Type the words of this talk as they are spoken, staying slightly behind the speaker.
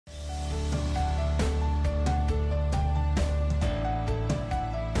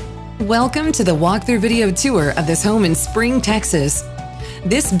Welcome to the walkthrough video tour of this home in Spring, Texas.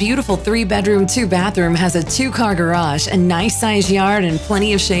 This beautiful 3-bedroom, 2-bathroom has a 2-car garage, a nice sized yard, and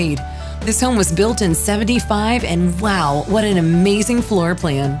plenty of shade. This home was built in '75, and wow, what an amazing floor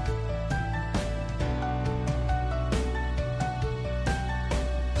plan.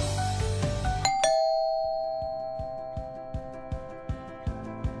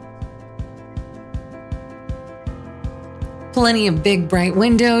 Plenty of big bright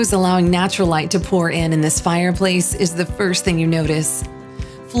windows allowing natural light to pour in, and this fireplace is the first thing you notice.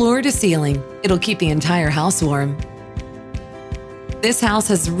 Floor to ceiling, it'll keep the entire house warm. This house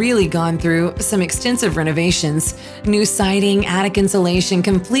has really gone through some extensive renovations. New siding, attic insulation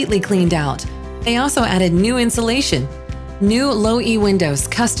completely cleaned out. They also added new insulation, new low-E windows,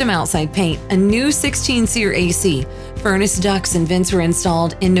 custom outside paint, a new 16-SEER AC, furnace ducts and vents were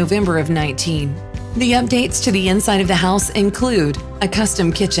installed in November of 19. The updates to the inside of the house include a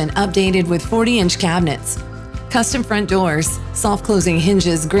custom kitchen updated with 40-inch cabinets, custom front doors, soft-closing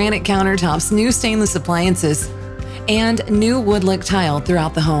hinges, granite countertops, new stainless appliances, and new wood-look tile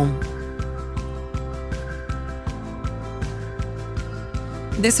throughout the home.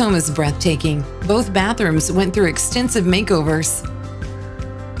 This home is breathtaking. Both bathrooms went through extensive makeovers.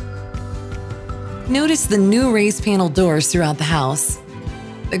 Notice the new raised panel doors throughout the house,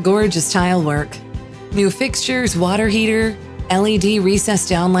 the gorgeous tile work, new fixtures, water heater, LED recessed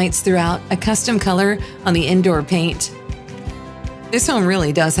downlights throughout, a custom color on the indoor paint. This home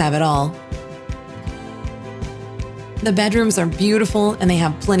really does have it all. The bedrooms are beautiful and they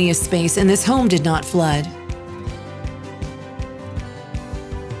have plenty of space, and this home did not flood.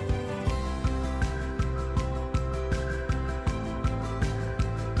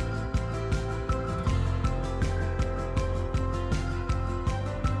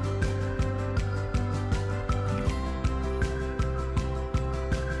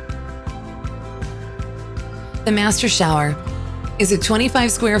 The master shower is a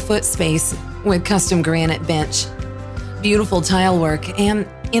 25 square foot space with custom granite bench, beautiful tile work, and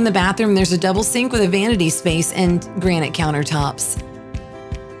in the bathroom there's a double sink with a vanity space and granite countertops.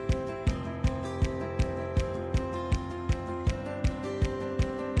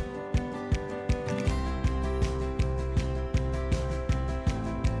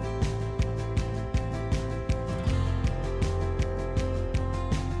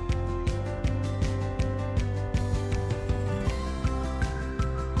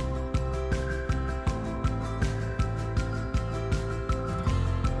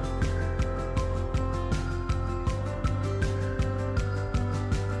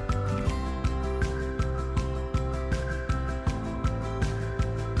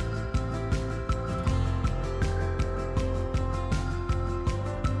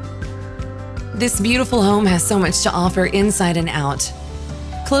 This beautiful home has so much to offer inside and out.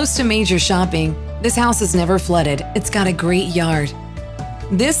 Close to major shopping, this house is never flooded. It's got a great yard.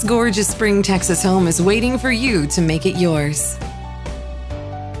 This gorgeous Spring, Texas home is waiting for you to make it yours.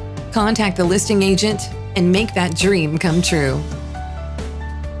 Contact the listing agent and make that dream come true.